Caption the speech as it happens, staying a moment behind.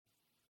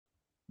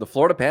The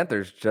Florida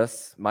Panthers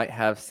just might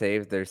have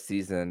saved their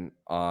season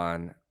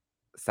on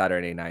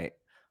Saturday night.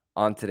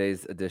 On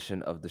today's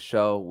edition of the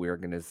show, we're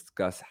going to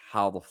discuss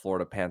how the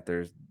Florida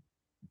Panthers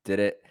did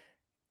it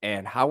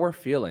and how we're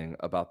feeling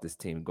about this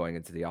team going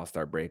into the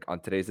All-Star break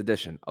on today's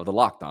edition of the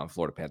Locked On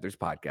Florida Panthers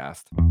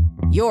podcast.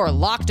 Your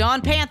Locked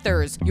On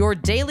Panthers, your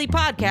daily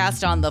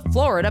podcast on the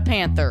Florida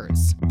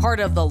Panthers.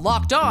 Part of the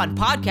Locked On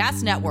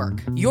Podcast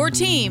Network. Your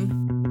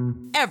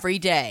team every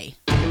day.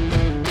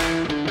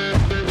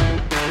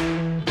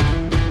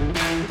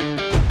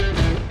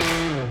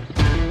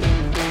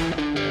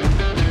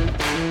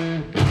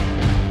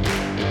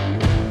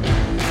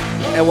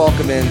 And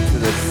welcome into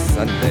this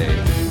Sunday,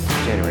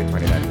 January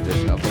 29th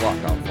edition of the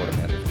Locked On Florida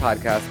Panthers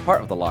podcast,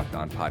 part of the Locked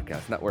On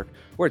Podcast Network,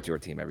 where it's your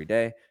team every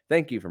day.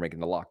 Thank you for making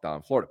the Locked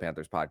On Florida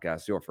Panthers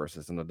podcast your first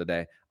listen of the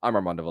day. I'm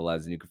Armando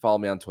Velez, and you can follow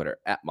me on Twitter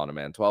at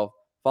Monoman12.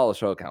 Follow the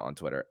show account on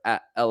Twitter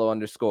at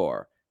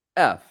LO_FLA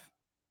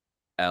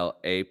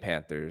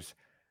Panthers.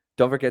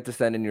 Don't forget to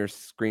send in your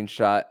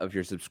screenshot of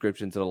your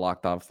subscription to the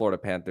Locked On Florida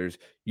Panthers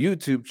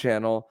YouTube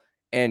channel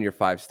and your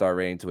 5-star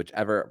rating to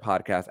whichever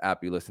podcast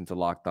app you listen to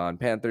Locked On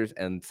Panthers,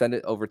 and send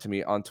it over to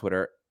me on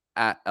Twitter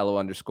at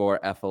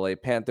LO_FLA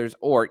Panthers,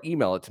 or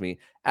email it to me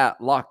at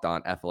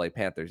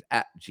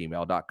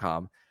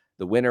LockedOnFLAPanthers@gmail.com.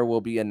 The winner will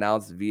be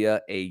announced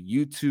via a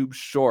YouTube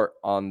short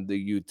on the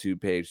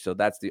YouTube page. So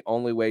that's the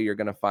only way you're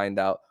going to find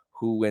out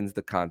who wins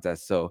the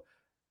contest. So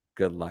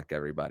good luck,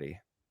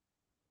 everybody.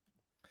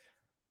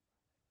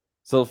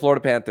 So the Florida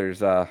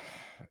Panthers,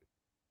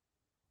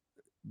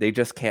 they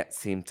just can't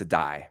seem to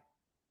die.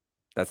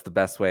 That's the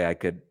best way I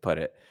could put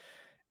it,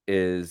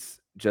 is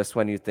just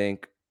when you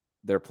think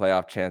their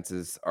playoff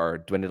chances are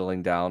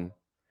dwindling down,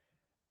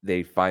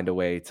 they find a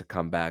way to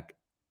come back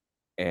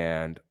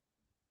and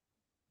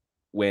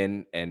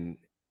win and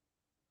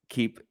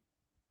keep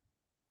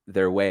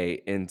their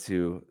way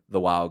into the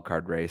wild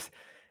card race.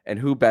 And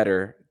who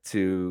better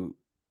to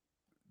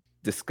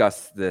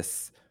discuss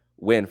this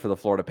win for the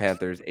Florida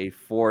Panthers, a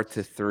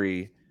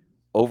 4-3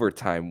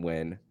 overtime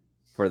win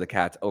for the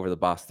Cats over the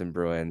Boston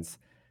Bruins,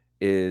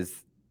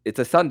 it's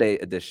a Sunday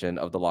edition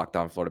of the Locked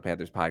On Florida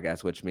Panthers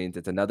podcast, which means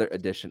it's another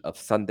edition of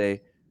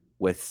Sunday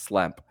with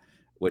Slemp,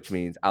 which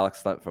means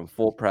Alex Slemp from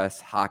Full Press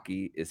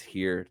Hockey is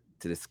here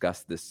to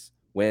discuss this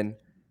win.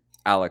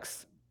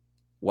 Alex,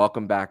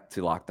 welcome back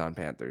to Locked On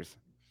Panthers.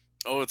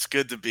 Oh, it's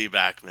good to be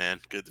back,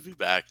 man. Good to be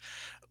back.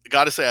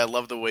 Gotta say, I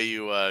love the way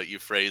you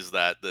phrase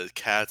that. The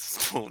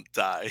cats won't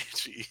die.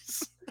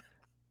 Jeez.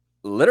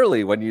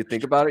 Literally, when you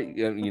think about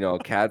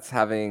it, Cats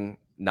having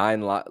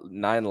nine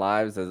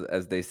lives,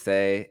 as they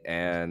say,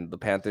 and the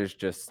Panthers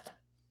just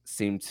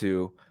seem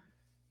to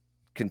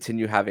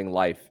continue having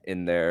life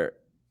in their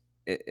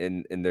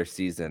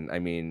season. I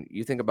mean,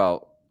 you think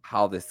about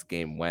how this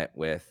game went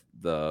with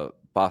the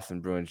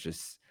Boston Bruins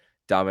just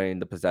dominating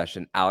the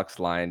possession, Alex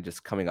Lyon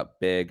just coming up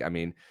big. I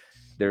mean,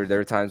 there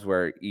are times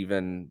where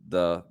even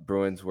the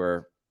Bruins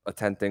were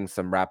attempting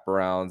some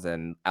wraparounds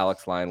and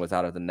Alex Lyon was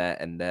out of the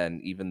net, and then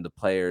even the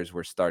players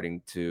were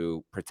starting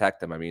to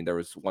protect him. I mean, there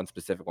was one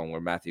specific one where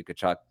Matthew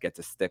Tkachuk gets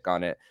a stick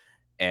on it,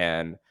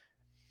 and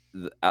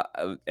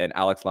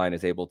Alex Lyon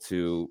is able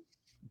to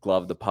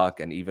glove the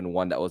puck, and even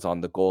one that was on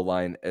the goal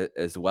line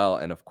as well.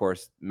 And of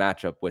course,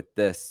 matchup with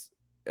this,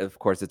 of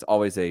course, it's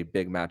always a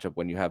big matchup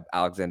when you have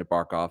Alexander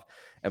Barkov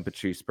and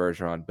Patrice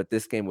Bergeron. But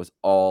this game was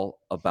all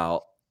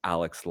about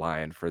Alex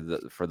Lyon for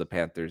the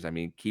Panthers. I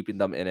mean, keeping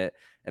them in it,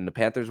 and the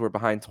Panthers were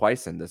behind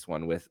twice in this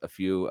one with a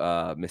few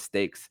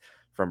mistakes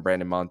from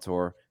Brandon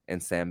Montour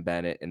and Sam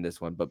Bennett in this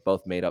one, but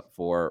both made up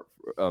for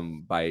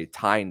by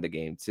tying the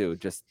game too.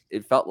 Just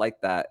it felt like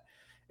that.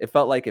 It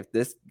felt like if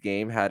this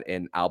game had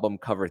an album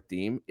cover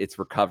theme, it's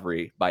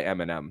Recovery by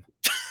Eminem.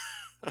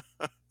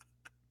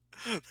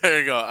 There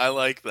you go. I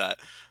like that.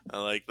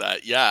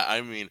 Yeah,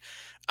 I mean,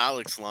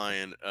 Alex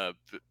Lyon,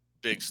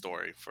 big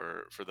story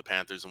for the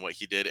Panthers and what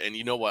he did. And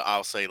you know what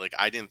I'll say? Like,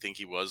 I didn't think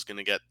he was going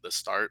to get the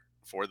start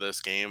for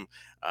this game.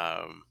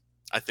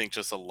 I think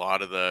just a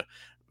lot of the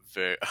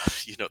very,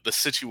 the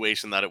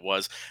situation that it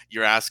was.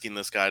 You're asking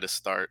this guy to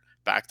start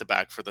back to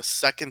back for the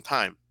second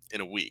time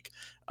in a week.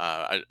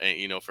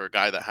 For a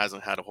guy that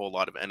hasn't had a whole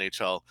lot of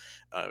NHL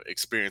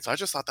experience, I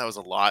just thought that was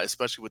a lot,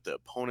 especially with the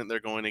opponent they're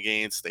going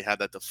against. They had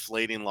that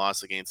deflating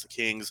loss against the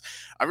Kings.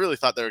 I really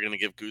thought they were going to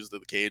give goose to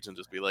the cage and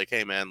just be like,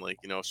 "Hey, man,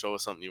 show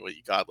us something what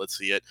you got. Let's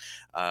see it."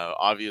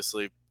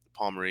 Obviously,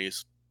 Paul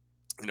Maurice,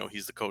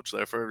 he's the coach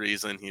there for a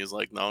reason. He was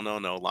like, no,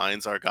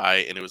 Lyon's our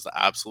guy. And it was the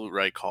absolute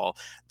right call.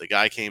 The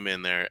guy came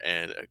in there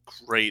and a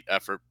great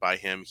effort by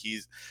him.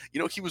 He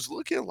was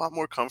looking a lot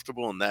more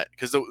comfortable in that,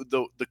 because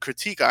the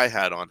critique I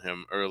had on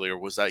him earlier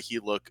was that he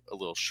looked a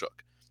little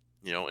shook,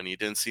 and he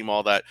didn't seem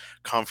all that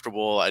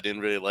comfortable. I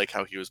didn't really like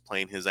how he was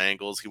playing his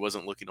angles. He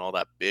wasn't looking all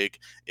that big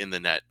in the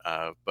net.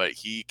 But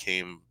he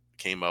came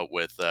out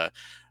with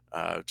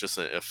just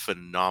a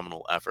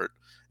phenomenal effort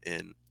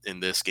in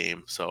this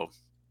game. So,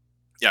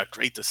 yeah,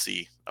 great to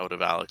see out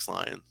of Alex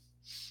Lyon.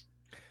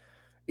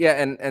 Yeah,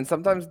 and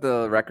sometimes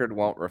the record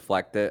won't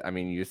reflect it. I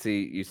mean, you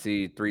see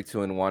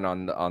 3-2-1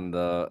 on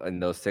the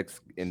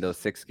in those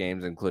 6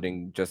 games,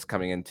 including just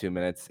coming in 2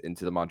 minutes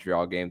into the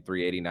Montreal game,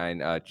 389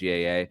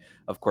 GAA.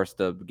 Of course,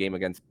 the game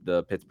against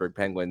the Pittsburgh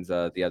Penguins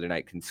the other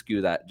night can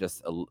skew that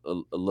just a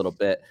little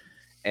bit,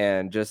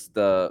 and just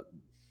the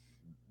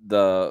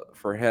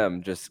for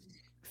him just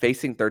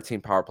facing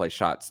 13 power play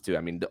shots too.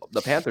 I mean,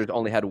 the Panthers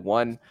only had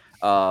one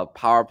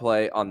power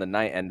play on the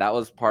night, and that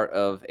was part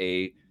of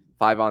a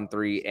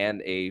 5-on-3 and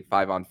a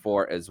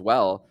 5-on-4 as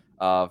well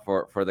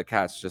for the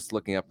Cats. Just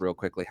looking up real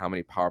quickly how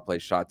many power play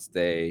shots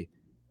they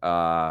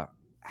uh,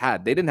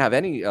 had. They didn't have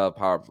any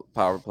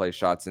power play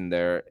shots in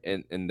their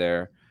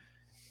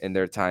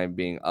time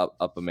being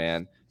up a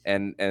man,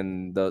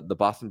 and the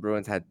Boston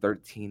Bruins had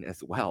 13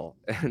 as well.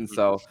 And Mhm.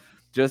 so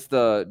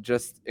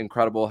just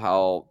incredible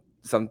how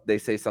they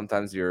say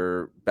sometimes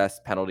your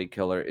best penalty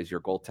killer is your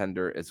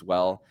goaltender as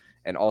well,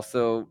 and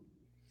also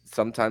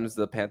sometimes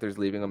the Panthers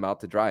leaving them out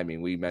to dry. I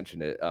mean, we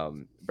mentioned it.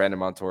 Brandon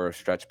Montour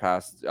stretch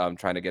pass,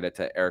 trying to get it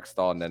to Eric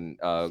Stahl, and then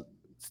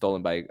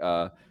stolen by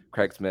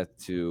Craig Smith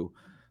to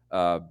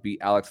beat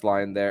Alex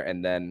Lyon there,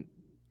 and then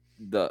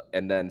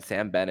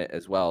Sam Bennett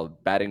as well,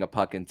 batting a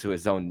puck into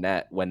his own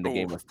net when the Oh,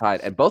 game was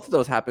tied. And both of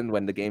those happened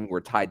when the game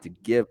were tied to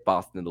give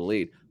Boston the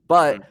lead.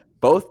 But mhm.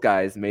 both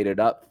guys made it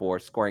up for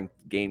scoring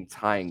game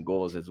tying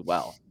goals as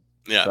well.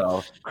 Yeah.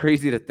 So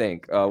crazy to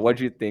think. What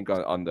do you think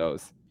on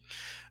those?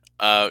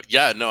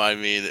 Yeah, no, I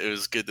mean, it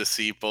was good to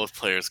see both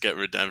players get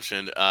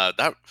redemption.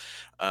 That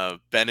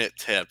Bennett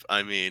tip,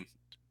 I mean,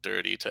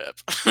 dirty tip,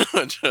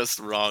 just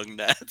wrong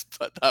net,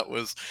 but that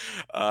was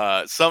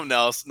something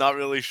else. Not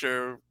really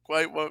sure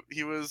quite what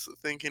he was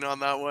thinking on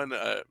that one.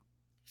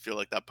 Feel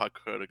like that puck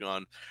could have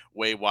gone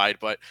way wide,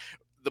 but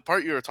the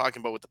part you were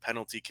talking about with the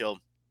penalty kill,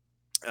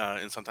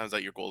 and sometimes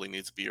that your goalie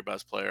needs to be your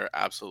best player.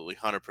 Absolutely,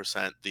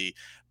 100%. The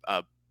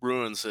uh,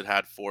 Bruins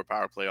had 4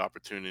 power play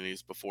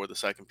opportunities before the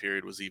second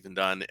period was even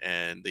done,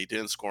 and they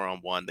didn't score on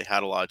one. They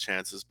had a lot of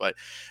chances, but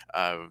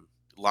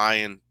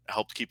Lyon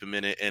helped keep them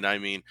in it. And I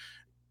mean,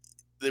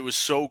 it was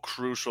so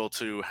crucial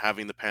to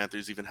having the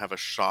Panthers even have a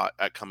shot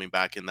at coming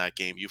back in that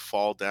game. You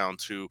fall down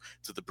to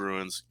the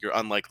Bruins, you're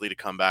unlikely to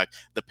come back.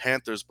 The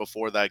Panthers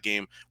before that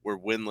game were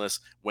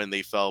winless when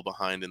they fell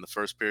behind in the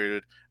first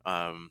period,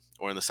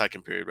 or in the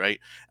second period, right?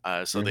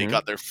 So they Hmm.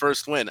 got their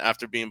first win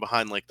after being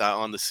behind like that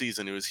on the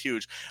season. It was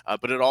huge,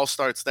 but it all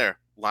starts there.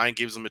 Lyon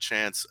gives them a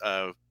chance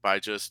by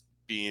just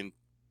being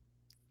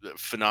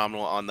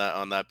phenomenal on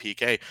that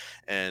PK,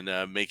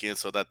 and making it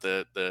so that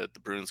the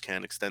Bruins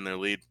can extend their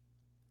lead.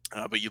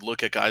 But you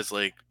look at guys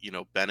like,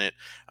 Bennett,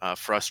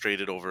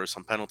 frustrated over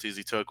some penalties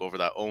he took, over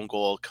that own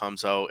goal,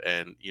 comes out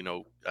and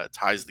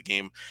ties the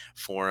game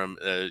for him.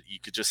 You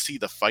could just see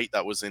the fight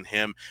that was in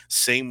him.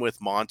 Same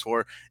with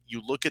Montour.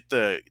 You look at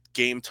the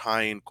game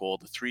tying goal,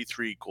 the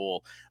 3-3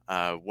 goal,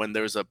 when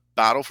there's a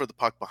battle for the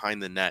puck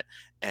behind the net,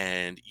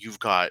 and you've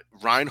got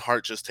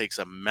Reinhart just takes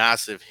a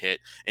massive hit,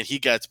 and he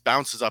gets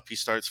bounces up. He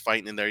starts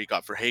fighting in there. You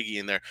got Verhage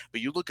in there,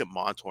 but you look at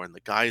Montour, and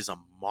the guy is a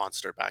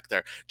monster back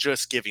there,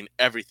 just giving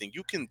everything.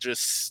 You can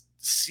just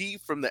see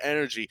from the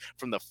energy,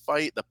 from the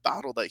fight, the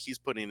battle that he's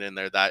putting in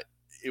there, that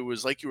it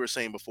was like you were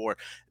saying before,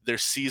 their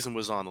season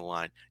was on the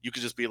line. You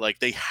could just be like,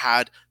 they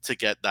had to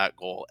get that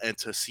goal. And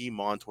to see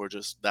Montour,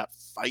 just that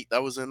fight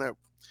that was in there,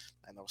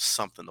 and that was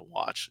something to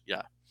watch.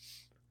 Yeah.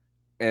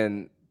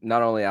 And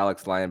not only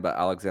Alex Lyon, but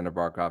Alexander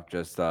Barkov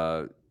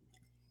Mm,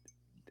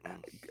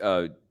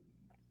 uh,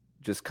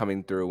 just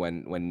coming through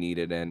when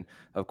needed. And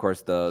of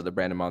course, the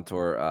Brandon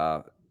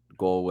Montour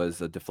goal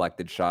was a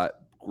deflected shot,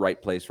 right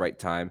place, right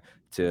time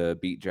to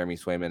beat Jeremy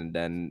Swayman. And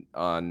then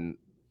on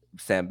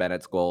Sam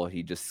Bennett's goal,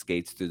 he just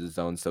skates through the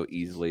zone so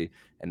easily,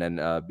 and then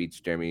beats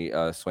Jeremy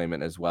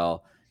Swayman as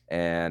well.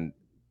 And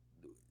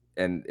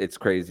it's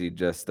crazy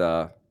just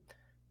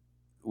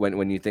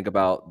when you think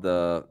about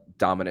the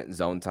dominant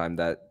zone time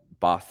that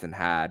Boston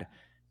had,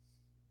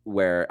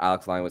 where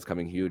Alex Lyon was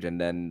coming huge, and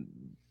then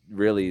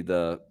really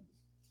the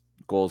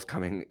goals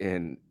coming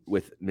in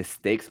with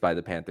mistakes by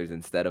the Panthers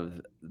instead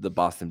of the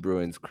Boston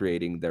Bruins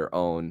creating their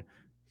own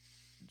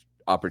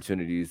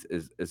opportunities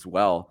as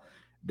well.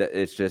 That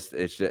it's just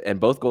and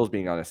both goals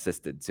being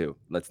unassisted too.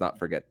 Let's not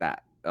forget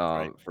that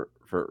right.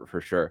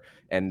 for sure.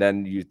 And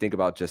then you think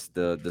about just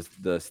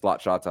the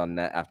slot shots on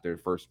net after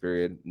first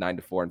period,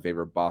 9-4 in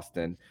favor of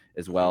Boston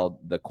as Hmm. well.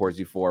 The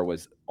Corsi 4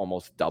 was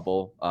almost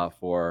double Hmm.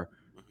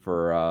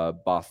 for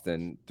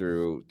Boston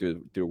through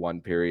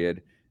one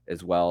period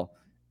as well,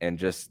 and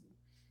just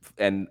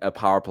and a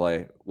power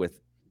play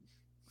with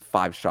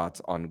 5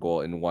 shots on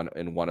goal in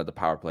one of the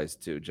power plays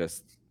too.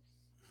 Just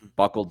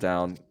buckled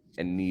down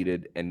and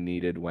needed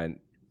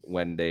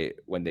when they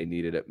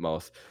needed it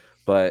most.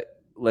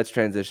 But let's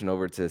transition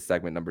over to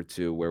segment number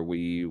 2, where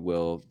we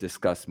will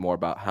discuss more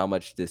about how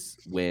much this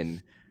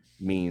win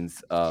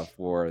means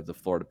for the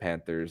Florida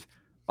Panthers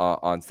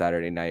on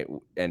Saturday night,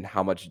 and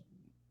how much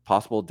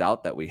possible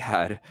doubt that we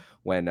had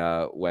when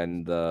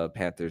the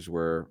Panthers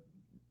were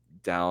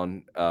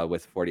down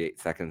with 48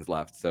 seconds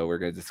left. So we're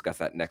going to discuss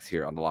that next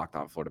here on the Locked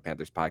On Florida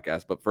Panthers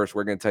podcast. But first,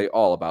 we're going to tell you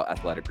all about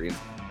Athletic Greens.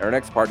 And our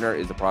next partner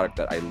is a product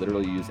that I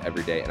literally use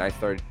every day. And I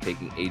started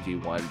taking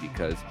AG1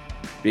 because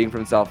being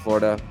from South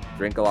Florida,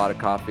 drink a lot of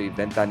coffee.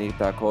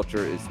 Ventanita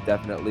culture is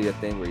definitely a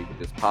thing where you can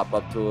just pop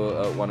up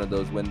to one of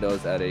those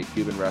windows at a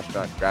Cuban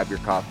restaurant, grab your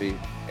coffee,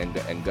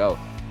 and go.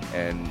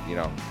 And, you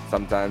know,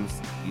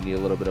 sometimes you need a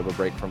little bit of a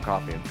break from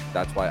coffee. And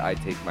that's why I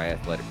take my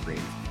Athletic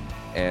Greens.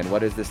 And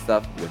what is this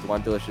stuff? With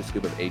one delicious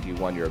scoop of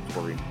AG1, you're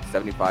absorbing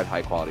 75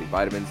 high-quality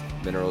vitamins,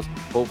 minerals,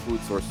 whole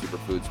food source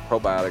superfoods,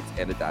 probiotics,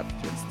 and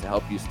adaptogens to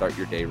help you start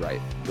your day right.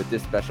 With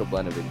this special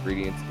blend of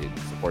ingredients, it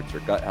supports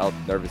your gut health,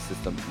 nervous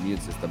system,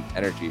 immune system,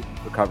 energy,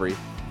 recovery,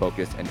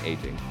 focus, and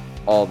aging.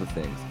 All the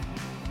things.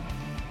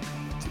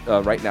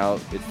 Right now,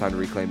 it's time to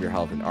reclaim your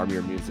health and arm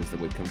your immune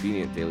system with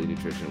convenient daily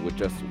nutrition with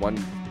just one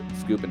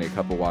scoop in a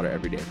cup of water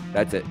every day.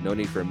 That's it. No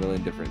need for a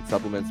million different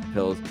supplements,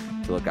 pills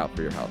to look out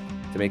for your health.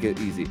 To make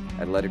it easy,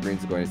 Athletic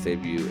Greens is going to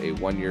save you a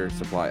 1-year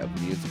supply of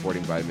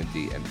immune-supporting vitamin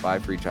D and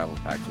 5 free travel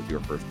packs with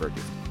your first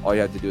purchase. All you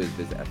have to do is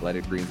visit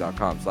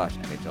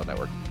athleticgreens.com/NHL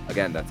Network.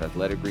 Again, that's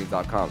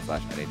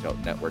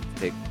athleticgreens.com/NHL Network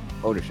to take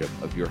ownership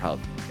of your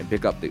health and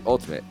pick up the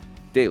ultimate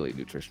daily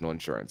nutritional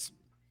insurance.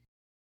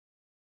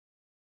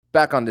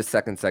 Back on this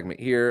second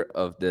segment here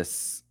of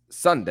this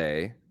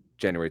Sunday,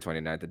 January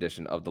 29th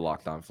edition of the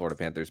Locked On Florida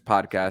Panthers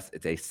podcast.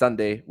 It's a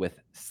Sunday with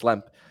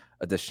Slemp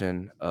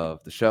edition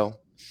of the show.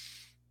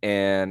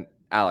 And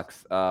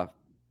Alex,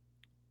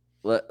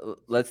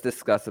 let's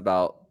discuss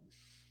about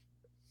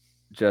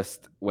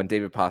just when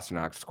David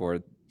Pastrnak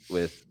scored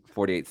with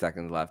 48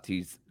 seconds left.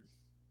 He's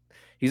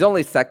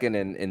only second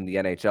in the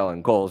NHL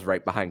in goals,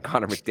 right behind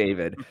Connor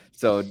McDavid.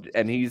 So,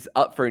 and he's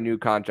up for a new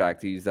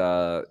contract. He's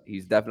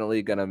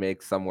definitely gonna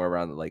make somewhere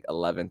around like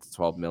 11 to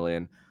 12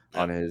 million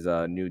on his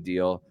new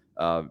deal.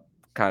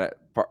 Kind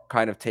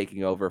of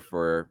taking over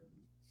for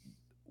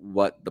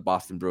what the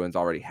Boston Bruins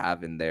already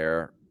have in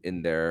their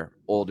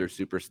older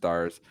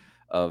superstars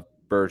of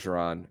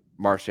Bergeron,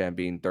 Marchand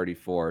being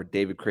 34,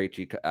 David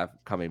Krejci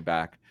coming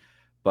back.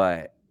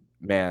 But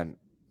man,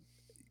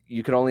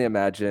 we could only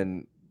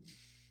imagine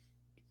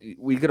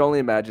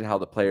how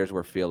the players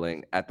were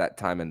feeling at that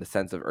time and the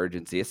sense of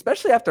urgency,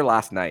 especially after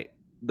last night,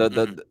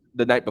 the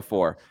night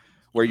before,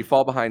 where you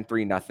fall behind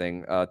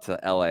 3-0 to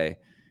LA.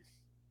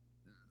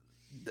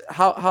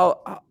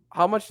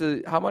 How much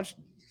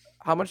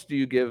do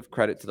you give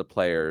credit to the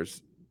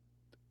players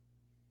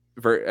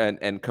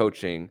and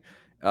coaching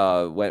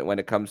when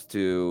it comes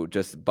to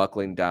just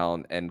buckling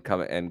down and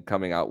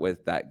coming out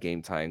with that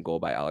game tying goal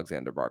by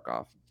Alexander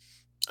Barkov?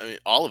 I mean,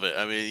 all of it.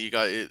 I mean, you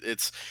got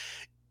it's.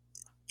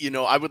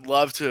 I would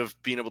love to have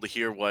been able to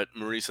hear what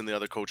Maurice and the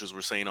other coaches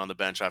were saying on the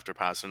bench after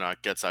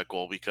Pastrnak gets that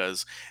goal,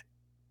 because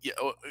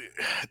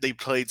they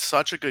played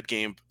such a good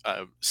game,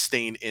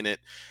 staying in it.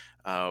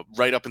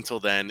 Right up until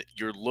then,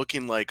 you're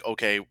looking like,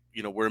 okay,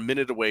 we're a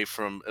minute away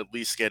from at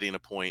least getting a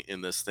point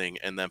in this thing.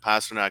 And then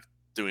Pastrnak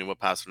doing what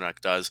Pastrnak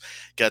does,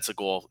 gets a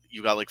goal.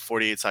 You got like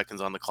 48 seconds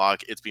on the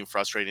clock. It's been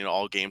frustrating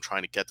all game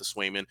trying to get to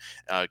Swayman,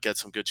 get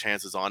some good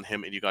chances on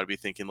him. And you got to be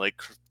thinking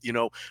like,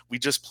 we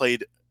just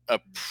played a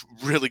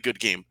really good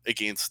game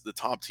against the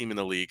top team in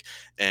the league,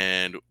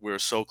 and we're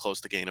so close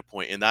to getting a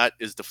point. And that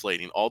is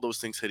deflating. All those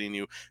things hitting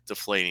you,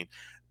 deflating.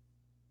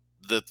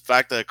 The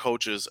fact that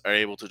coaches are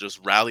able to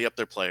just rally up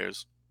their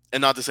players,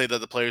 and not to say that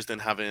the players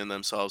didn't have it in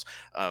themselves,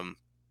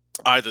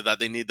 either that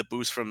they need the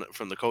boost from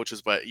the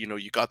coaches, but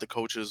you got the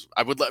coaches.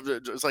 I would love,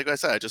 just like I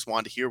said, I just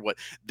wanted to hear what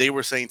they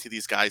were saying to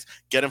these guys,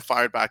 get them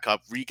fired back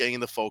up, regaining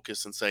the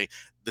focus, and say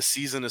the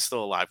season is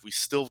still alive. We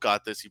still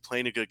got this. You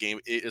playing a good game.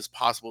 It is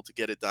possible to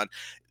get it done.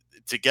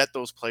 To get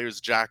those players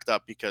jacked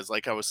up, because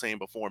like I was saying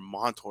before,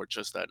 Montour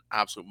just an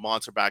absolute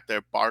monster back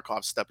there.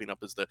 Barkov stepping up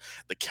as the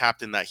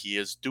captain that he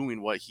is,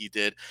 doing what he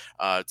did,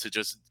 to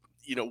just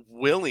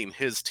willing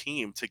his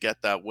team to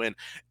get that win.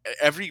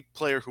 Every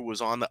player who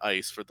was on the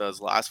ice for those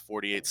last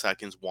 48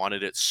 seconds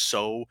wanted it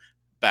so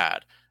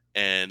bad.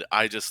 And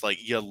I just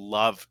you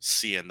love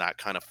seeing that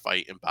kind of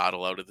fight and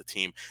battle out of the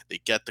team. They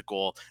get the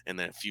goal, and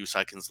then a few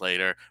seconds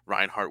later,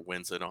 Reinhart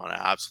wins it on an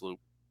absolute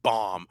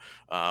bomb,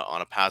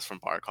 on a pass from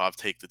Barkov,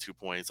 take the 2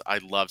 points. I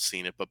love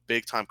seeing it, but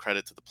big time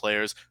credit to the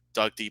players,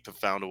 dug deep and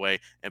found a way,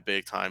 and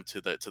big time to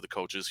the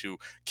coaches who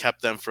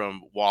kept them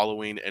from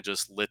wallowing and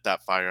just lit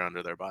that fire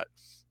under their butt.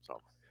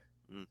 So,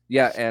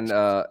 yeah,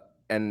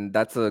 and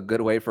that's a good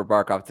way for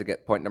Barkov to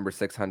get point number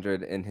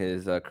 600 in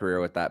his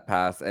career with that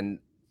pass, and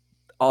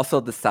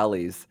also the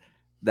sellies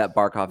that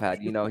Barkov had.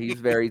 He's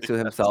very to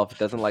himself,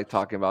 doesn't like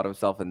talking about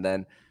himself, and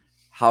then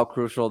how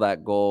crucial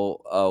that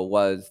goal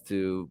was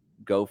to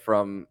go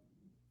from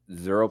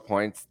 0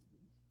 points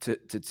to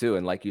 2.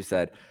 And like you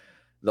said,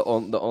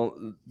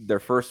 their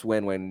first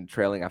win when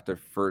trailing after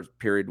first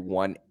period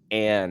 1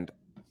 and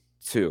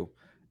 2,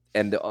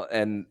 and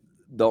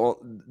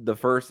the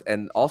first,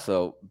 and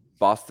also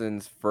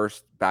Boston's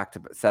first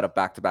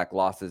back-to-back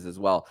losses as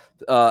well.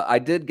 I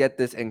did get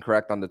this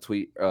incorrect on the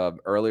tweet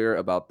earlier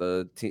about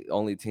the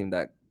only team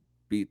that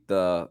beat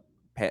the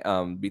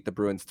beat the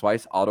Bruins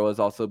twice. Ottawa's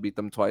also beat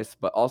them twice.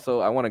 But also,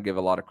 I want to give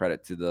a lot of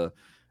credit to the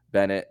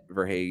Bennett,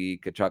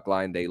 Verhaeghe, Kachuk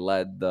line. They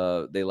led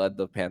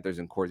the Panthers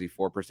in Corsi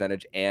for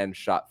percentage and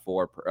shot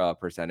for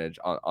percentage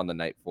on the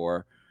night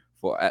for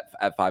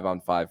at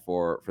 5-on-5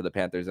 for the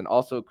Panthers. And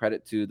also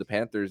credit to the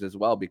Panthers as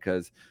well,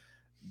 because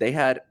they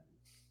had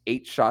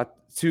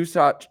two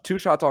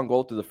shots on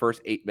goal through the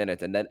first 8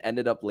 minutes, and then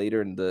ended up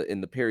later in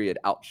the period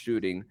out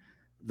shooting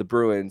the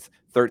Bruins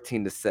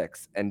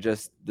 13-6, and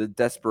just the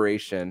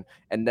desperation.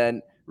 And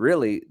then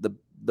really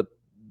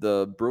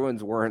the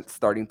Bruins weren't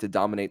starting to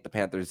dominate the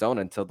Panthers zone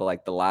until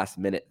the last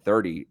minute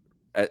 30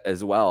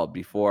 as well,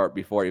 before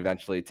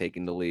eventually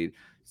taking the lead.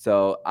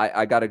 So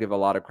I got to give a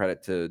lot of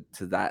credit to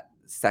that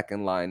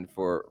second line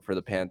for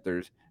the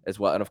Panthers as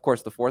well, and of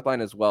course the fourth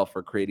line as well,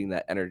 for creating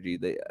that energy.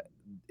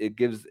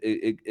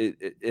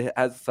 It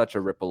has such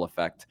a ripple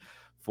effect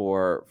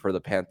for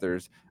the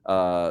Panthers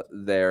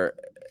there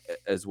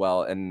as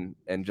well, and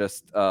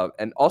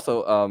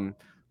also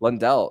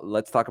Lundell.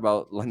 Let's talk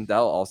about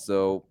Lundell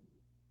also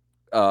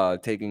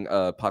taking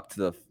a puck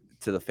to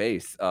the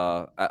face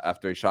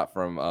after he shot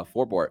from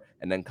Forbort,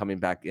 and then coming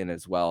back in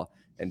as well,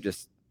 and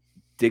just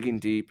digging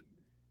deep,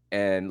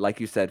 and like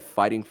you said,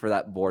 fighting for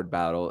that board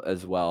battle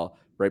as well,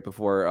 right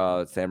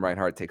before Sam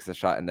Reinhart takes a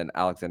shot, and then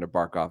Alexander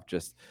Barkov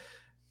just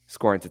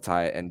scoring to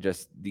tie it, and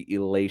just the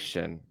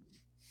elation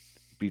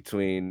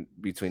between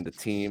the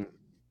team,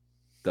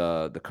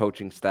 the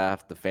coaching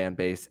staff, the fan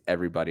base,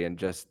 everybody, and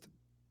just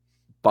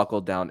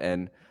buckled down.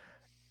 And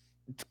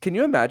can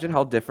you imagine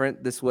how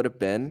different this would have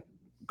been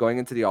going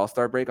into the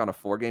All-Star break on a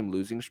 4-game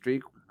losing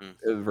streak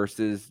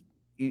versus,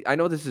 I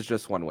know this is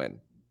just one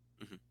win,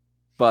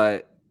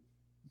 but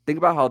think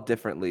about how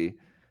differently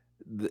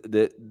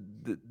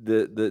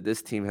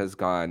this team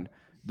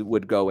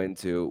would go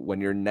into when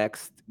your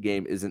next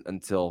game isn't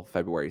until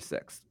February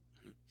 6th.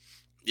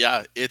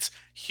 Yeah, it's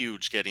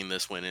huge getting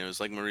this win. And it was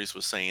like Maurice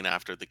was saying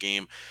after the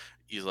game.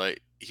 He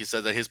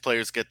said that his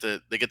players get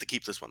to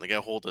keep this one. They get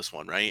to hold this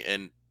one, right?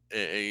 And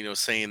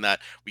saying that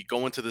we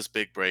go into this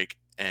big break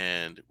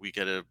and we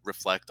get to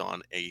reflect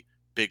on a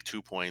big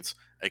 2 points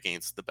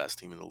against the best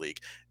team in the league.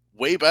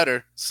 Way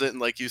better sitting,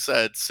 like you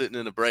said, sitting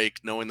in a break,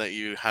 knowing that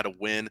you had a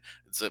win.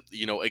 It's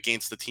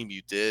against the team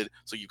you did,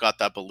 so you got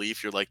that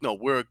belief. You're like, no,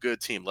 we're a good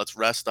team. Let's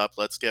rest up.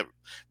 Let's get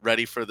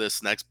ready for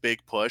this next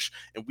big push,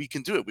 and we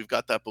can do it. We've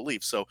got that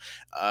belief. So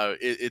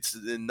it's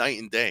the night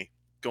and day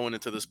going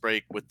into this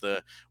break with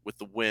the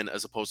win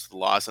as opposed to the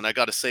loss. And I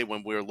got to say,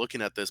 when we were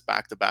looking at this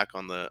back to back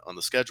on the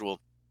schedule,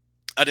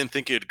 I didn't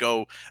think it'd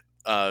go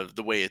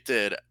the way it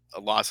did. A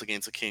loss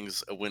against the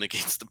Kings, a win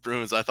against the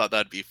Bruins. I thought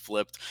that'd be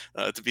flipped,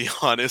 to be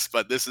honest.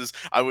 But this is,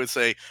 I would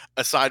say,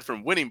 aside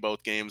from winning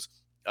both games,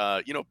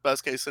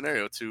 best case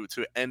scenario to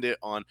end it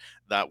on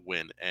that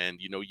win. And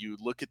you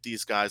look at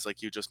these guys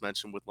like you just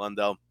mentioned with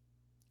Lundell.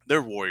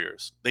 They're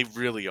warriors. They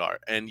really are.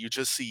 And you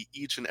just see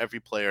each and every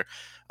player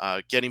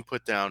getting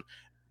put down,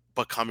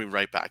 but coming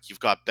right back. You've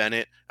got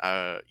Bennett,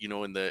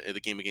 in the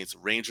game against the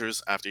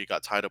Rangers after he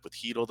got tied up with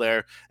Hedel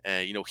there.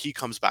 And, he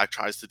comes back,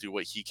 tries to do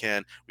what he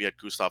can. We had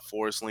Gustav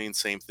Forsling,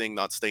 same thing,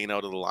 not staying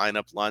out of the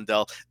lineup.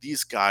 Lundell,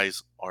 these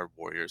guys are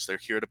warriors. They're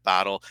here to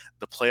battle.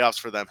 The playoffs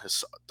for them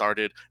has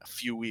started a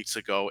few weeks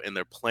ago, and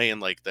they're playing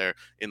like they're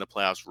in the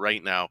playoffs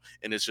right now.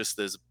 And it's just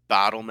this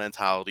battle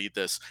mentality,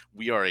 this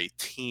we are a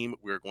team,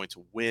 we're going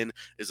to win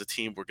as a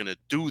team, we're going to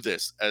do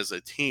this as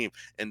a team.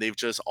 And they've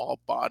just all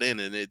bought in,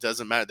 and it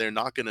doesn't matter. They're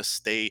not going to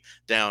stay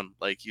down.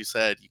 Like you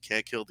said, you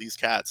can't kill these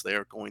cats. They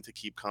are going to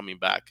keep coming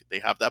back. They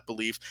have that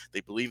belief.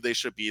 They believe they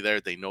should be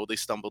there. They know they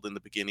stumbled in the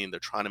beginning. They're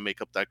trying to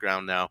make up that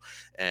ground now.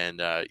 And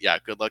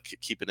good luck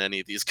keeping any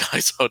of these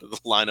guys out of the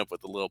lineup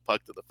with a little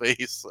puck to the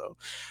face. So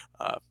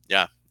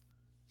yeah,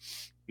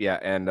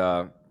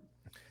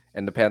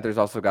 and the Panthers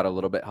also got a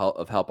little bit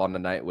of help on the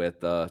night with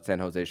San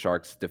Jose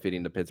Sharks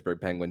defeating the Pittsburgh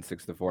Penguins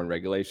 6-4 in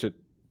regulation.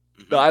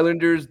 The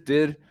Islanders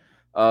did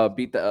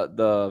beat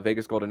the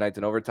Vegas Golden Knights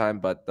in overtime,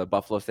 but the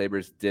Buffalo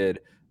Sabres did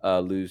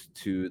lose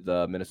to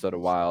the Minnesota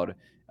Wild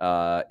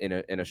in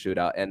a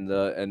shootout.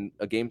 And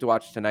a game to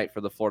watch tonight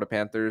for the Florida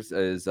Panthers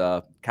is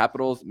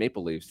Capitals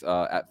Maple Leafs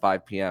at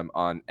 5 p.m.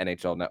 on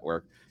NHL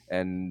Network.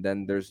 And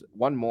then there's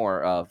one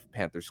more of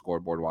Panthers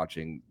scoreboard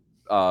watching.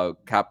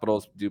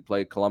 Capitals do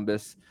play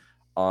Columbus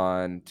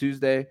on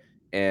Tuesday,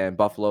 and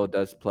Buffalo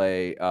does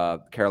play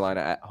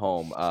Carolina at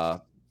home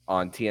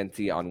on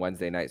TNT on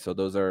Wednesday night. So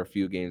those are a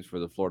few games for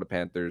the Florida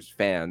Panthers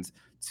fans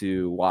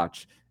to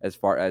watch as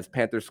far as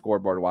Panthers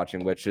scoreboard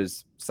watching, which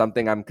is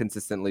something I'm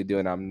consistently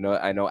doing.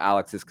 I know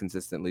Alex is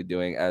consistently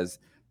doing, as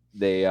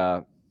they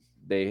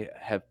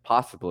have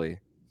possibly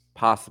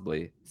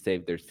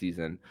saved their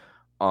season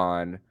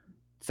on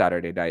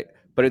Saturday night.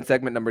 But in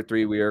segment number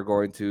 3, we are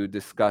going to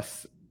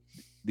discuss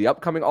the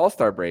upcoming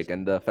All-Star break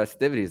and the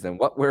festivities and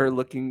what we're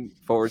looking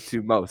forward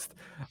to most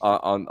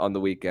on the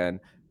weekend.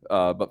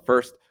 But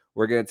first,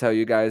 we're going to tell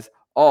you guys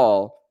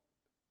all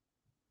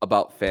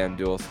about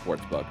FanDuel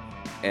Sportsbook.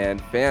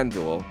 And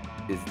FanDuel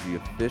is the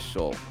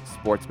official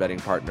sports betting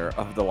partner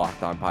of the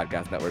Locked On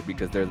Podcast Network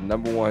because they're the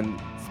number one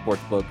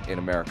sports book in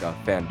America,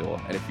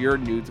 FanDuel. And if you're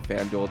new to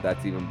FanDuel,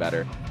 that's even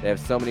better. They have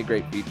so many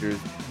great features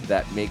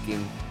that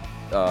making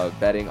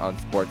betting on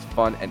sports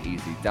fun and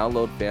easy.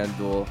 Download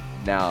FanDuel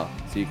now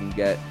so you can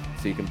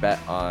bet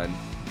on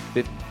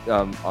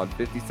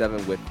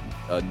 57 with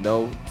a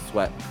no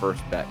sweat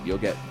first bet. You'll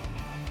get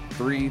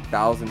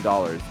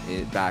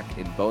 $3,000 back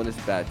in bonus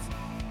bets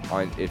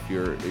on if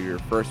your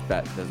first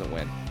bet doesn't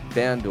win.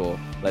 FanDuel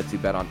lets you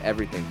bet on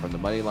everything from the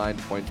money line,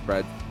 point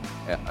spreads,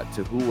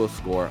 to who will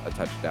score a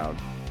touchdown.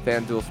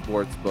 FanDuel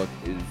Sportsbook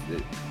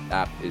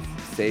app is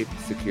safe,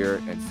 secure,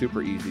 and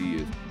super easy to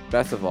use.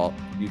 Best of all,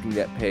 you can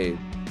get paid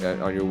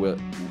on your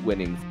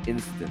winnings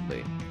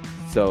instantly.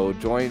 So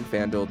join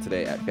FanDuel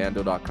today at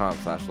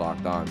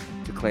FanDuel.com/lockedon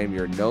to claim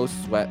your no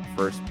sweat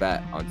first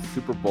bet on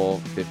Super Bowl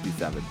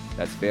 57.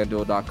 That's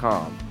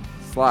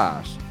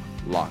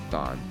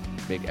FanDuel.com/lockedon.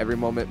 Make every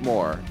moment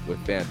more with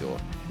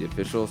FanDuel, the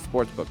official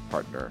sportsbook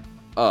partner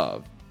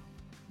of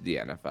the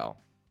NFL.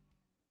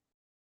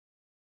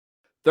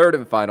 Third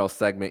and final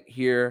segment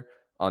here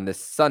on this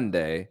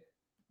Sunday,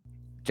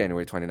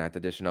 January 29th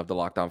edition of the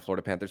Locked On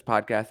Florida Panthers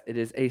podcast. It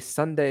is a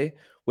Sunday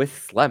with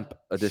Slemp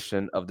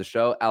edition of the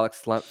show.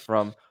 Alex Slemp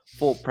from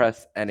Full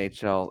Press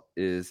NHL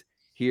is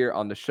here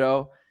on the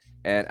show.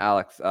 And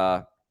Alex,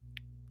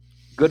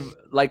 good,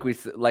 like we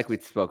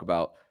spoke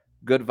about,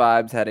 good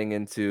vibes heading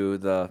into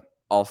the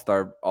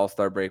All-Star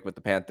break with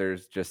the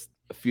Panthers. Just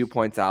a few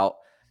points out.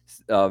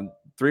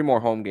 3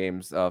 more home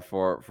games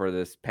for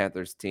this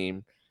Panthers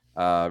team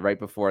right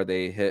before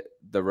they hit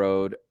the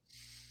road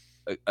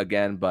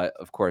again. But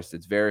of course,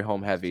 it's very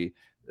home heavy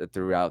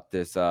throughout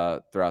this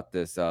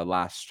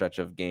last stretch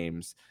of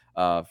games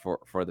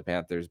for the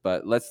Panthers.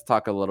 But let's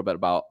talk a little bit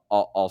about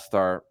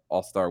All-Star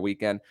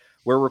weekend.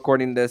 We're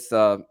recording this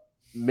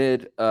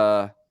mid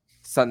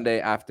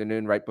Sunday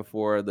afternoon, right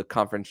before the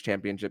conference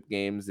championship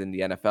games in the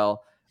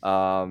NFL.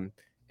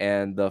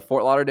 And the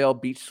Fort Lauderdale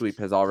beach sweep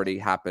has already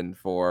happened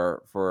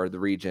for the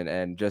region,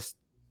 and just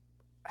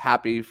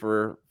happy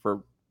for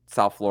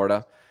South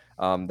Florida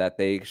that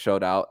they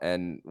showed out.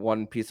 And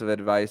one piece of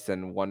advice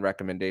and one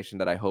recommendation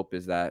that I hope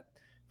is that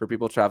for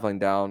people traveling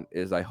down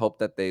is I hope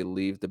that they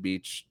leave the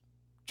beach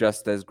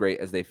just as great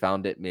as they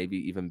found it, maybe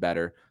even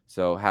better.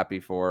 So happy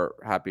for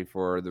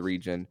the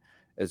region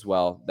as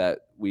well that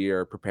we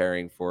are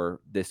preparing for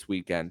this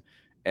weekend.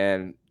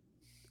 And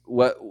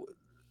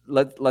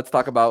let's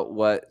talk about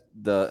what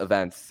the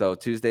events. So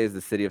Tuesday is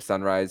the City of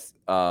Sunrise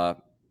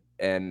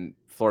and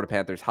Florida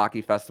Panthers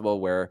Hockey Festival,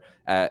 where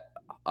at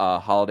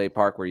Holiday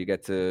Park, where you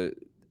get to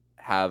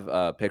have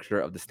a picture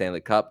of the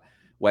Stanley Cup.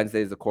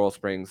 Wednesday is the Coral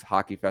Springs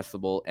Hockey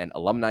Festival and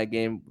alumni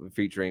game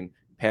featuring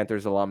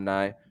Panthers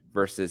alumni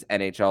versus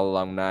NHL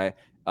alumni.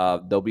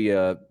 There'll be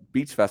a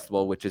beach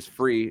festival, which is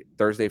free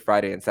Thursday,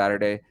 Friday, and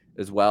Saturday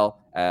as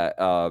well at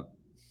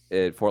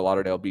Fort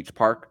Lauderdale Beach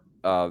Park.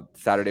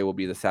 Saturday will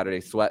be the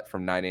Saturday Sweat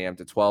from 9 a.m.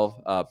 to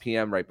 12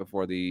 p.m. right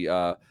before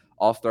the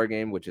All-Star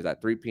game, which is at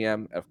 3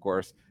 p.m. Of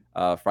course,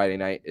 Friday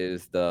night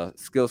is the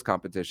skills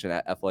competition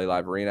at FLA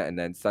Live Arena, and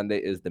then Sunday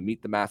is the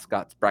Meet the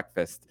Mascots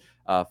breakfast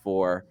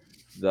for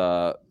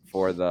the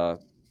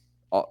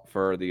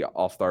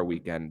All-Star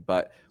weekend.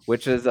 But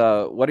which is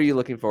what are you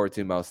looking forward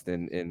to most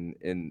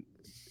in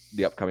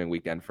the upcoming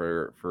weekend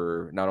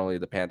for not only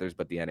the Panthers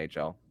but the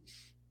NHL?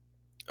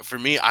 For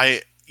me,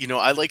 I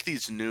like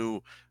these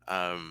new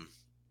what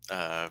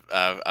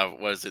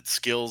is it,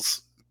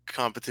 skills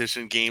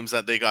competition games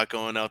that they got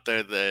going out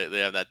there. They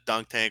have that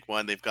dunk tank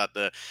one. They've got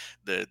the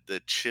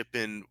chip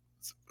in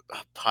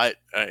putt.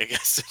 I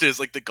guess it is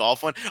like the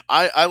golf one.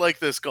 I like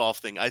this golf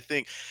thing. I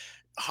think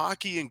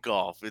hockey and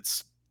golf,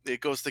 it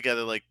goes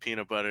together like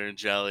peanut butter and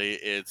jelly.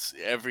 It's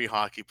every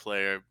hockey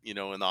player, in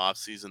the off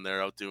season,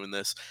 they're out doing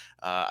this.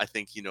 I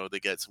think, they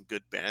get some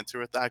good banter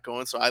with that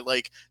going. So I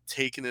like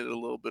taking it a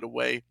little bit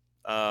away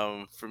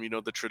from,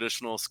 the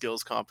traditional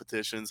skills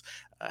competitions,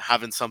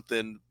 having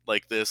something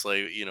like this,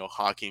 like,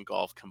 hockey and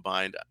golf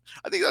combined.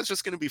 I think that's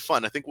just going to be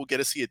fun. I think we'll get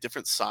to see a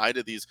different side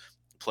of these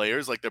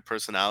players, like their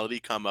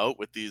personality come out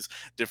with these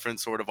different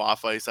sort of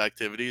off ice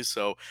activities.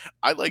 So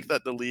I like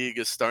that the league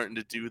is starting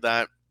to do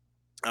that.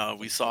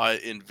 We saw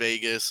it in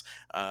Vegas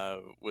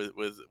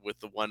with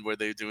the one where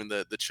they're doing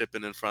the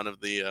chipping in front of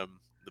the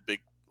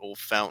big old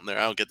fountain there.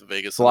 I don't get the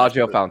Vegas enough,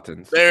 Bellagio but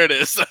fountains. there it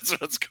is. That's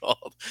what it's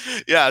called.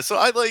 Yeah, so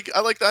I like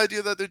the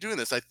idea that they're doing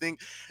this. I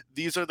think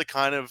these are the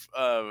kind of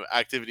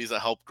activities that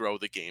help grow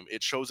the game.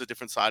 It shows a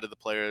different side of the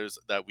players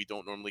that we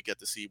don't normally get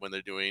to see when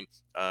they're doing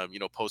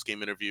post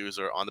game interviews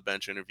or on the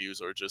bench interviews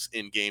or just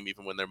in game,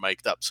 even when they're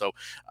mic'd up. So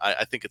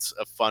I think it's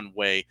a fun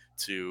way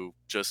to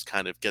just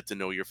kind of get to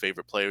know your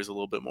favorite players a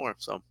little bit more.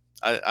 So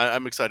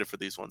I'm excited for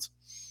these ones.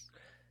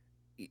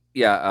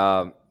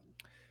 Yeah,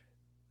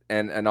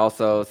 and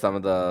also some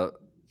of the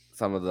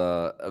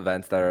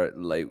events that are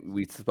like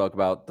we spoke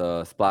about,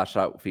 the splash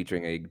shot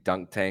featuring a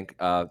dunk tank.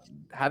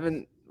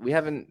 We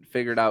haven't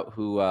figured out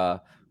who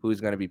who's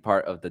going to be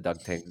part of the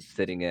dunk tank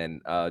sitting in.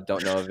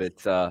 Don't know if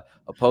it's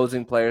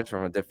opposing players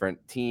from a different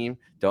team.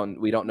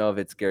 We don't know if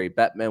it's Gary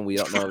Bettman. We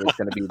don't know if it's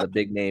going to be the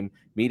big name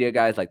media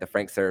guys like the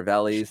Frank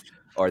Saravellis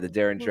or the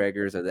Darren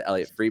Dragers or the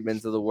Elliot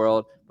Friedmans of the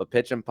world. But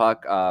pitch and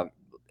puck,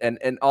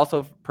 and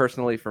also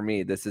personally for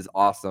me, this is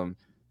awesome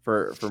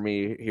for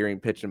me hearing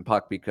pitch and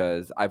puck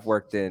because I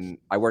worked in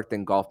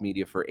golf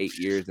media for 8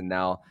 years and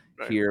now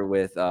Right. here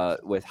with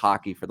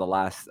hockey for the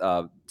last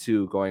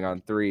 2 going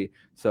on 3.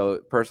 So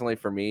personally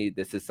for me,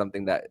 this is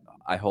something that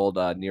I hold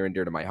near and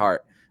dear to my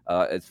heart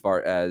as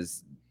far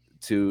as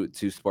two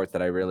sports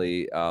that I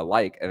really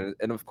like.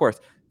 And of course,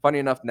 funny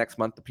enough, next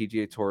month the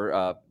PGA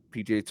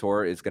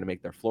Tour is going to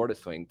make their Florida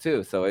swing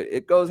too. So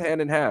it goes hand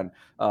in hand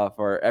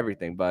for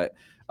everything. But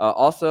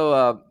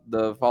also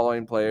the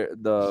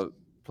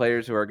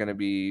players who are going to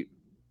be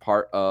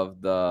part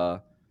of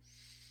the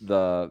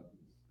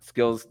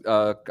skills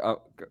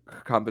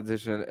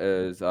competition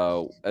is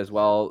as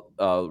well.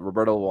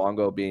 Roberto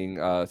Luongo being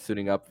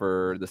suiting up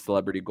for the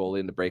celebrity goalie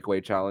in the breakaway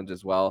challenge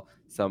as well.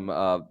 Some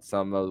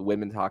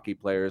women's hockey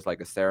players like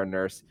a Sarah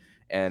Nurse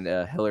and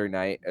Hillary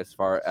Knight as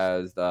far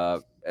as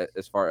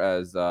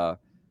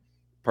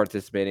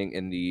participating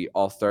in the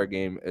All-Star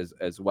game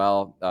as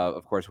well.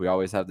 Of course, we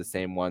always have the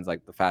same ones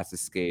like the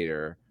fastest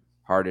skater,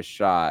 hardest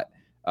shot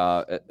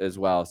as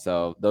well.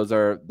 So those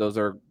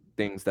are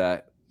things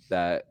that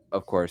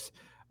of course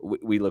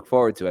we look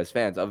forward to as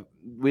fans.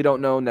 We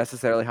don't know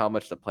necessarily how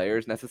much the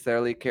players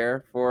necessarily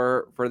care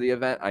for the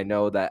event. I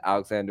know that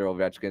Alexander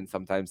Ovechkin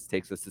sometimes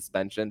takes a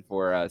suspension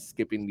for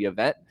skipping the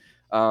event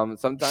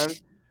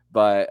sometimes,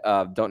 but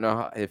don't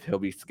know if he'll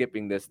be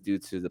skipping this due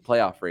to the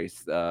playoff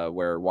race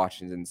where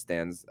Washington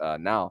stands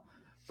now.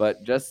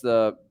 But just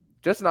an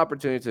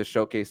opportunity to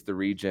showcase the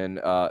region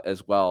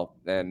as well.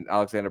 And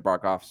Alexander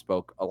Barkov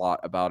spoke a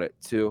lot about it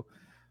too.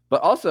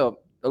 But also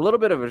a little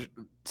bit of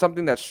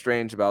something that's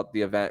strange about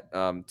the event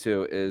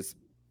too is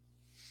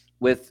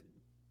with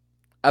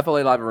FLA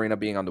Live Arena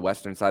being on the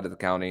western side of the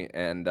county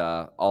and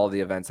most of the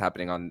events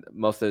happening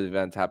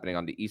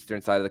on the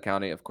eastern side of the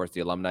county. Of course, the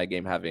alumni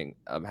game happening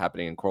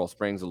in Coral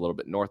Springs, a little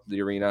bit north of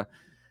the arena.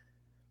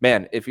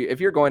 Man, if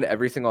you're going to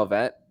every single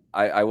event,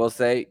 I will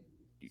say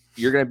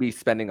you're going to be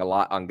spending a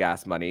lot on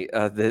gas money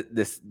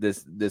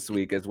this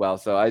week as well.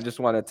 So I just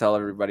want to tell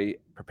everybody,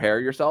 prepare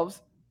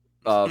yourselves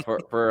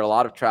for a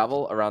lot of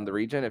travel around the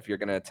region if you're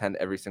going to attend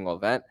every single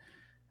event.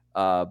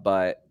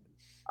 But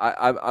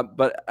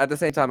but at the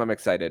same time, I'm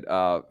excited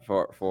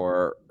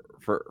for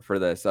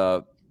this.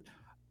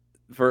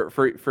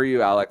 For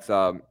you, Alex.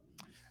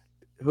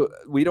 Who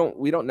we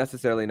don't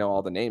necessarily know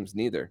all the names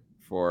neither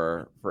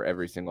for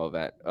every single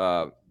event.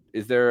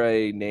 Is there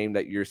a name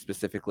that you're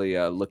specifically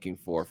looking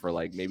for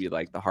like maybe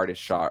like the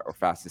hardest shot or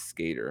fastest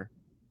skater?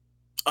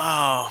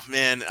 Oh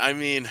man, I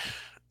mean,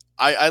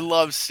 I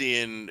love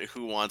seeing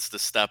who wants to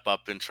step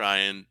up and try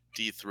and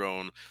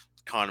dethrone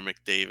Connor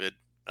McDavid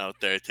out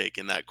there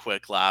taking that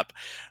quick lap.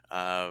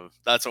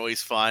 That's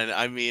always fun.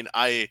 I mean,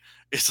 I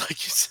it's like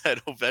you said,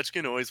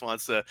 Ovechkin always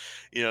wants to,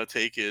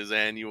 take his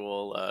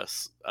annual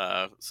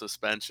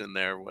suspension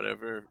there,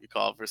 whatever you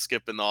call it, for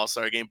skipping the All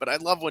Star game. But I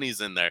love when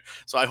he's in there,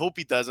 so I hope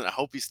he doesn't. I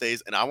hope he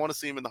stays, and I want to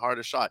see him in the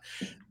hardest shot.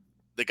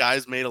 The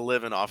guy's made a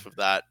living off of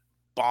that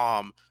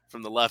bomb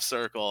from the left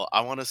circle.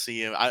 I want to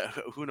see him.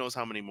 Who knows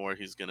how many more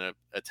he's gonna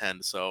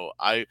attend. So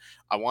I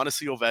want to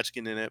see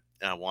Ovechkin in it,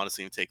 and I want to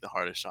see him take the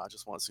hardest shot. I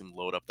just want to see him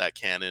load up that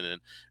cannon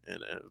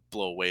and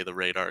blow away the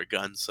radar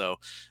gun. So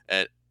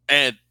and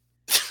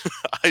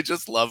I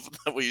just love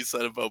what you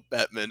said about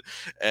Bettman,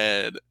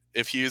 and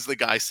if he was the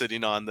guy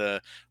sitting on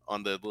the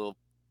little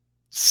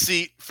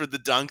seat for the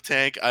dunk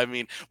tank. I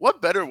mean,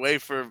 what better way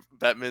for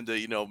Bettman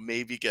to,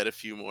 maybe get a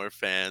few more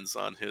fans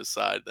on his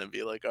side than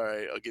be like, all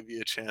right, I'll give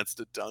you a chance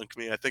to dunk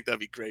me. I think that'd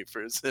be great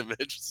for his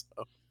image.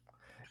 So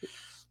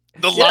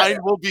the Yeah,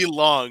 line will be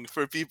long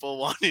for people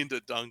wanting to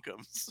dunk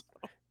him. So,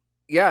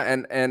 yeah,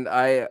 and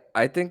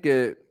I think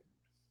it,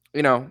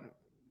 you know,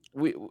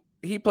 we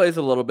he plays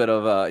a little bit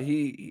of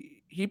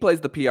he plays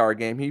the PR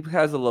game. He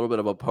has a little bit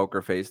of a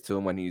poker face to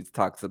him when he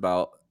talks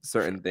about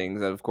sure. certain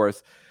things. And of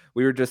course,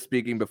 we were just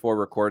speaking before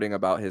recording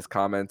about his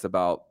comments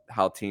about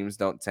how teams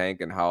don't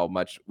tank and how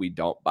much we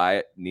don't buy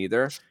it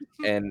neither.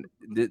 And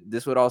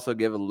this would also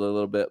give a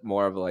little bit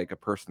more of like a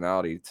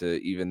personality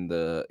to even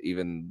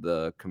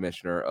the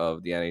commissioner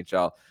of the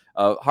NHL.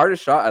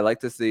 Hardest shot, I like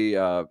to see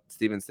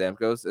Steven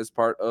Stamkos as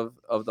part of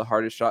the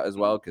hardest shot as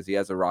well because he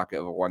has a rocket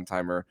of a one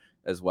timer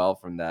as well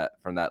from that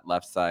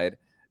left side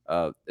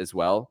as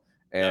well,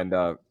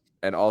 Yep.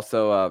 and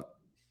also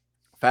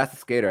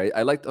fastest skater.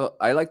 I like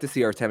to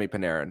see Artemi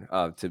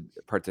Panarin to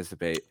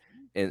participate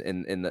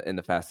in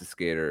the fastest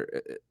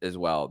skater as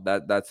well.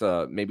 That's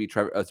maybe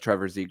Trevor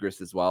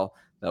Zegras as well.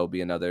 That will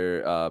be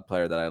another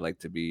player that I like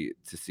to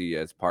see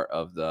as part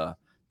of the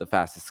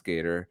fastest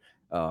skater.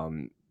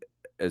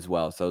 As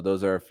well. So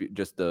those are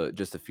just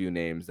a few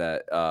names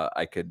that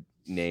I could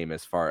name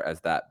as far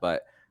as that.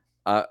 But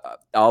I'll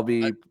I,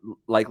 be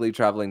likely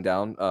traveling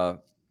down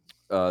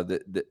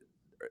the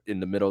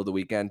in the middle of the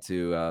weekend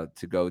to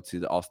go to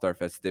the All Star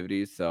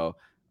festivities. So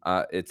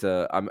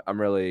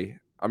I'm really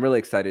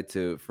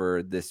excited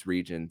for this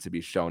region to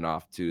be shown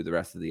off to the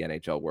rest of the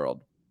NHL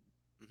world.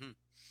 Mhm.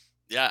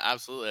 Yeah,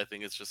 absolutely. I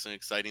think it's just an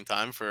exciting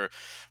time for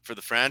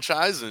the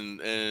franchise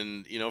and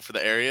for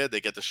the area. They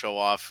get to show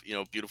off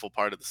beautiful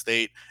part of the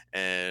state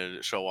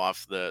and show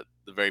off the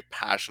very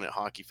passionate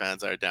hockey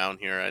fans that are down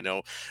here. I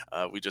know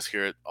we just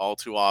hear it all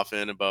too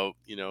often about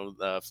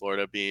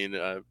Florida being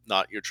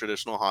not your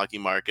traditional hockey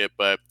market,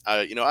 but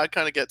I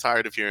kind of get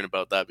tired of hearing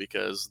about that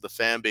because the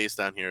fan base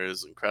down here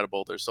is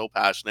incredible. They're so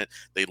passionate.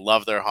 They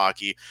love their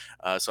hockey.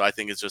 So I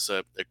think it's just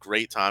a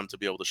great time to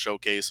be able to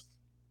showcase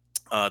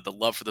the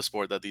love for the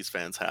sport that these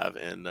fans have,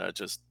 and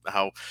just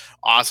how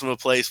awesome a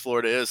place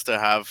Florida is to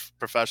have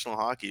professional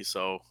hockey.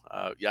 So,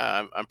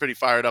 yeah, I'm pretty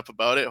fired up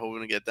about it. Hoping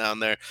to get down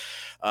there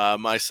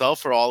myself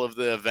for all of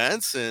the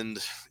events.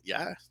 And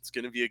yeah, it's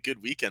going to be a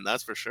good weekend.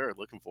 That's for sure.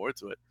 Looking forward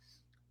to it.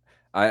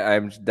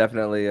 I'm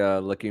definitely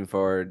looking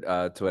forward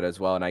to it as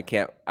well, and I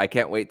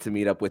can't wait to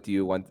meet up with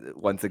you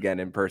once again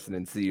in person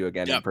and see you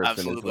again in Yep, person as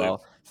absolutely.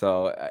 well.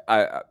 So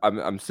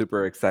I'm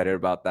super excited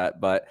about that.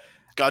 But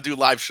Got to do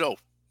live show.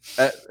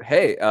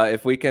 hey,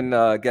 if we can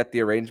get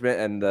the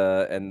arrangement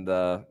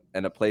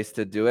and a place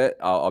to do it,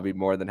 I'll be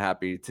more than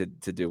happy to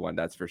do one.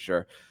 That's for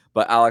sure.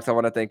 But Alex, I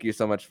want to thank you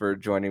so much for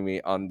joining me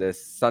on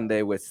this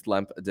Sunday with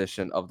Slemp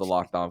edition of the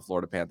Locked On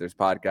Florida Panthers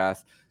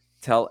podcast.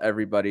 Tell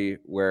everybody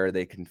where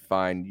they can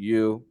find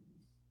you,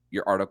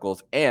 your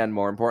articles, and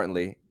more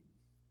importantly,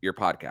 your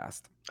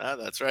podcast.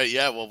 That's right.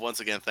 Yeah. Well, once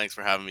again, thanks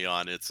for having me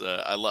on. It's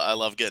I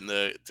love getting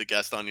to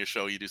guest on your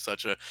show. You do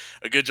such a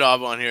good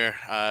job on here,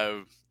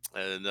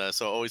 and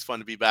so always fun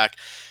to be back.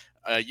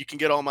 You can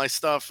get all my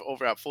stuff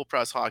over at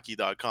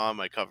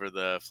fullpresshockey.com. I cover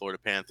the Florida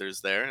Panthers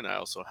there, and I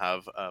also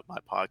have my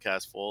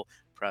podcast, Full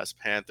Press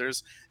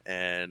Panthers,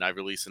 and I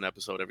release an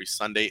episode every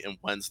Sunday and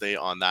Wednesday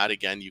on that.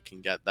 Again, you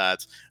can get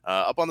that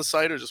up on the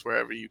site or just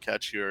wherever you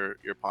catch your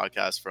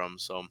podcast from.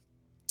 So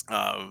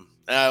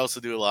and I also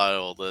do a lot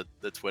of all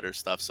the Twitter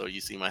stuff. So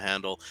you see my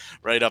handle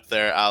right up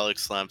there,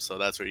 Alex Slemp. So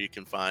that's where you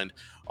can find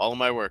all of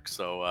my work.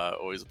 So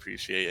always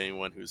appreciate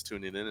anyone who's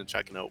tuning in and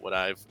checking out what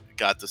I've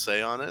got to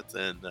say on it.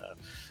 And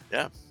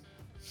yeah,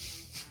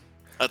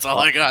 that's all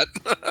I got.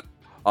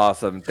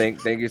 Awesome.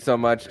 Thank you so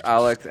much,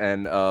 Alex.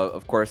 And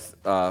of course,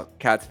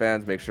 Cats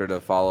fans, make sure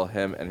to follow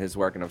him and his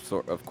work, and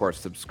of course,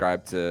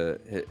 subscribe to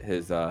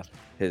his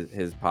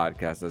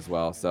podcast as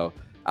well. So,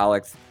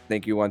 Alex,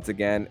 thank you once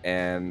again,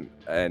 and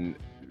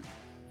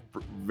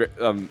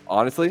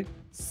honestly,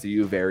 see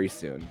you very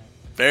soon.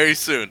 Very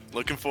soon.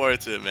 Looking forward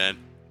to it, man.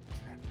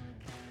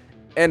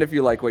 And if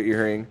you like what you're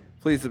hearing,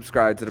 please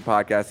subscribe to the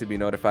podcast to be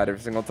notified every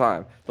single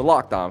time the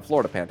Locked On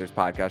Florida Panthers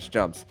podcast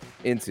jumps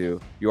into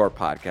your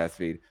podcast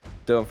feed.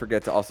 Don't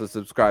forget to also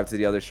subscribe to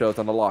the other shows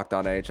on the Locked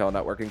On NHL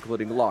network,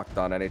 including Locked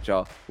On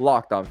NHL,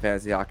 Locked On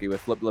Fantasy Hockey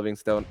with Flip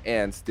Livingstone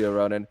and Steele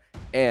Ronan,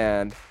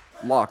 and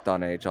Locked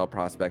On NHL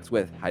Prospects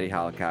with Heidi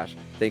Halakash.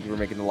 Thank you for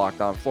making the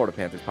Locked On Florida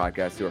Panthers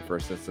podcast your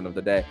first listen of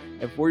the day.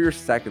 And for your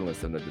second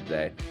listen of the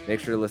day, make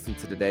sure to listen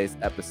to today's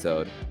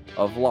episode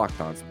of Locked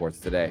On Sports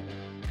Today.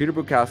 Peter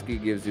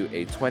Bukowski gives you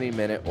a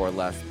 20-minute or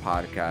less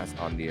podcast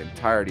on the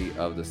entirety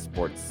of the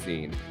sports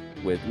scene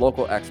with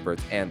local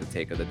experts and the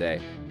take of the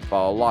day.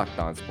 Follow Locked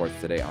On Sports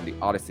Today on the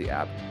Odyssey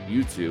app,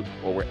 YouTube,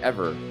 or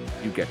wherever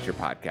you get your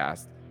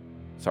podcast.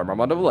 So I'm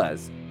Armando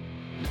Velez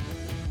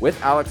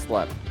with Alex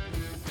Slemp,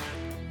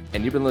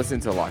 and you've been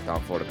listening to the Locked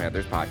On Florida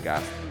Panthers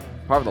podcast,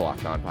 part of the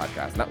Locked On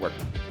Podcast Network.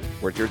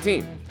 We're your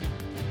team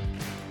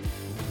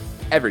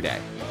every day.